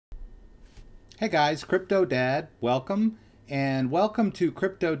Hey guys, Crypto Dad, welcome, and welcome to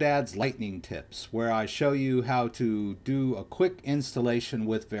Crypto Dad's Lightning Tips, where I show you how to do a quick installation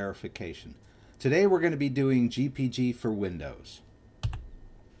with verification. Today we're going to be doing GPG for Windows.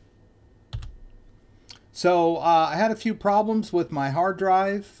 So I had a few problems with my hard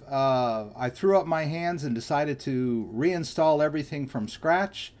drive. I threw up my hands and decided to reinstall everything from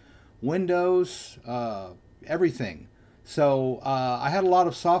scratch, Windows, everything. So I had a lot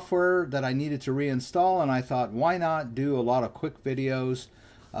of software that I needed to reinstall, and I thought, why not do a lot of quick videos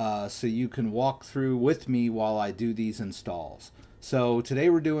so you can walk through with me while I do these installs. So today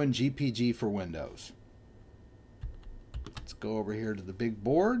we're doing GPG for Windows. Let's go over here to the big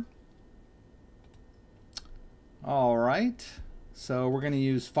board. All right, so we're going to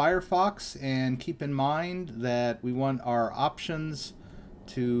use Firefox, and keep in mind that we want our options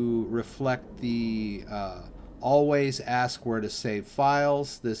to reflect the always ask where to save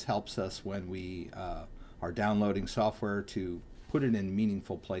files. This helps us when we are downloading software to put it in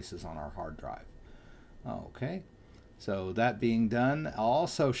meaningful places on our hard drive. Okay, so that being done, I'll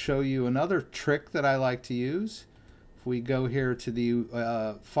also show you another trick that I like to use. If we go here to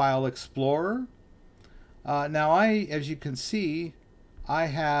the File Explorer, now as you can see, I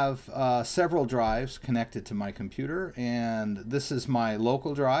have several drives connected to my computer, and this is my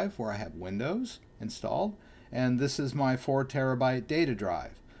local drive where I have Windows installed, and this is my 4 terabyte data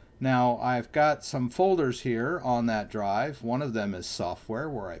drive. Now I've got some folders here on that drive. One of them is software,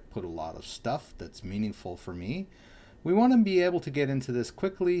 where I put a lot of stuff that's meaningful for me. We want to be able to get into this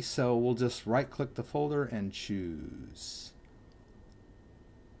quickly, so we'll just right click the folder and choose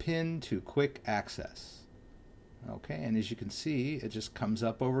Pin to Quick Access. Okay, and as you can see, it just comes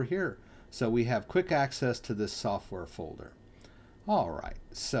up over here. So we have quick access to this software folder. All right,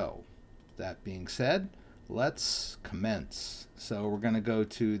 so that being said, let's commence. So we're going to go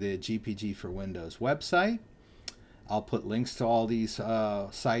to the GPG for Windows website. I'll put links to all these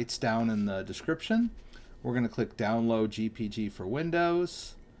sites down in the description. We're going to click Download GPG for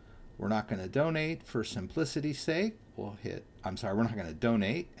Windows. We're not going to donate for simplicity's sake. We're not going to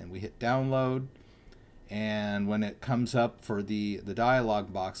donate, and we hit Download. And when it comes up for the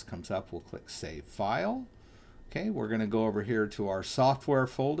dialog box comes up, we'll click Save File. Okay, we're going to go over here to our software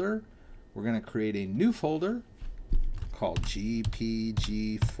folder. We're going to create a new folder called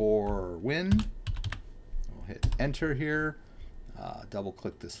Gpg4Win. We'll hit Enter here, double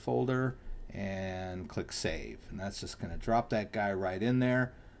click this folder, and click Save. And that's just going to drop that guy right in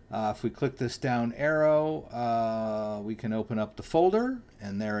there. If we click this down arrow, we can open up the folder,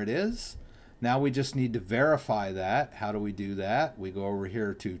 and there it is. Now we just need to verify that. How do we do that? We go over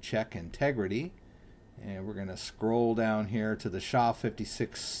here to Check Integrity, and we're going to scroll down here to the SHA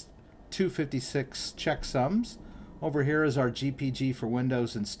 256 checksums. Over here is our GPG for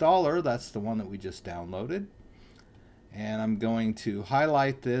Windows installer. That's the one that we just downloaded. And I'm going to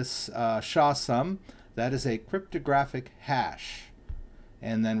highlight this SHA sum. That is a cryptographic hash.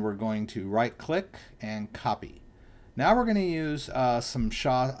 And then we're going to right click and copy. Now we're going to use a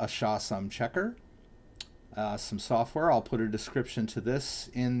SHA sum checker, some software. I'll put a description to this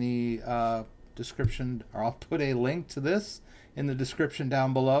in the description, or I'll put a link to this in the description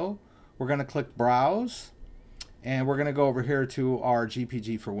down below. We're going to click Browse, and we're going to go over here to our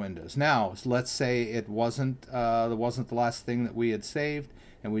GPG for Windows. Now, let's say it wasn't the last thing that we had saved,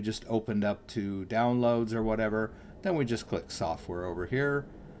 and we just opened up to downloads or whatever. Then we just click Software over here.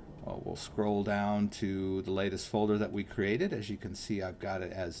 We'll scroll down to the latest folder that we created. As you can see, I've got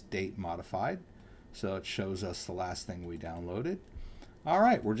it as date modified, so it shows us the last thing we downloaded. All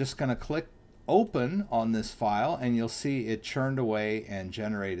right, we're just going to click Open on this file, and you'll see it churned away and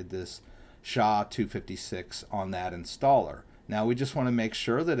generated this SHA 256 on that installer. Now we just want to make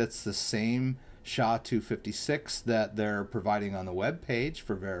sure that it's the same SHA 256 that they're providing on the web page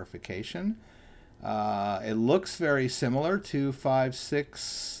for verification. It looks very similar to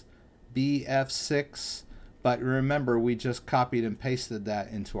 56BF6, but remember, we just copied and pasted that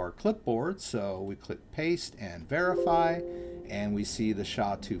into our clipboard. So we click Paste and Verify, and we see the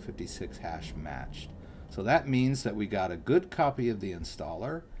SHA 256 hash matched. So that means that we got a good copy of the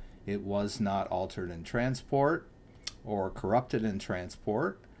installer. It was not altered in transport or corrupted in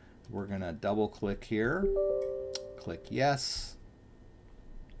transport. We're going to double click here, click Yes,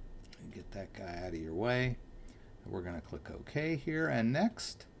 and get that guy out of your way. We're going to click OK here and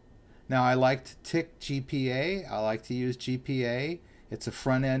Next. Now I like to tick GPA. I like to use GPA. It's a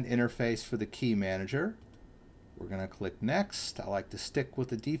front-end interface for the key manager. We're going to click Next. I like to stick with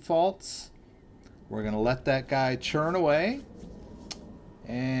the defaults. We're going to let that guy churn away.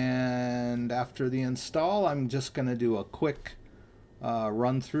 And after the install, I'm just going to do a quick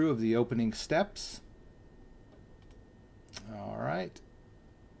run through of the opening steps. All right.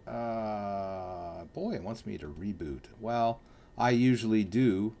 Boy, it wants me to reboot. Well, I usually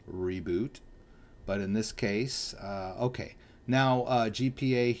do reboot, but in this case, okay. Now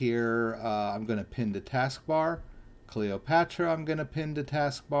GPA here, I'm going to pin to taskbar. Cleopatra, I'm going to pin to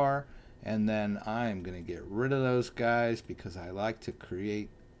taskbar. And then I'm going to get rid of those guys because I like to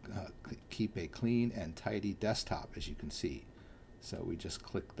keep a clean and tidy desktop, as you can see. So we just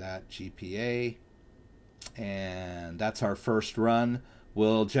click that GPA, and that's our first run.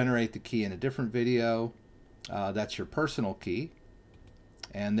 We'll generate the key in a different video. That's your personal key.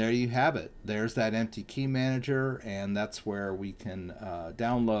 And there you have it. There's that empty key manager, and that's where we can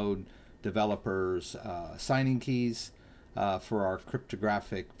download developers' signing keys for our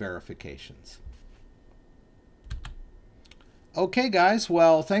cryptographic verifications. Okay, guys.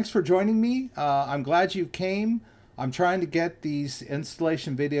 Well, thanks for joining me. I'm glad you came. I'm trying to get these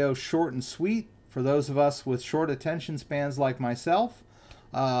installation videos short and sweet for those of us with short attention spans like myself.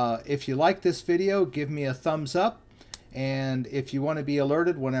 If you like this video, give me a thumbs up. And if you want to be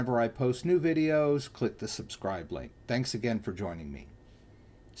alerted whenever I post new videos, click the subscribe link. Thanks again for joining me.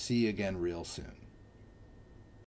 See you again real soon.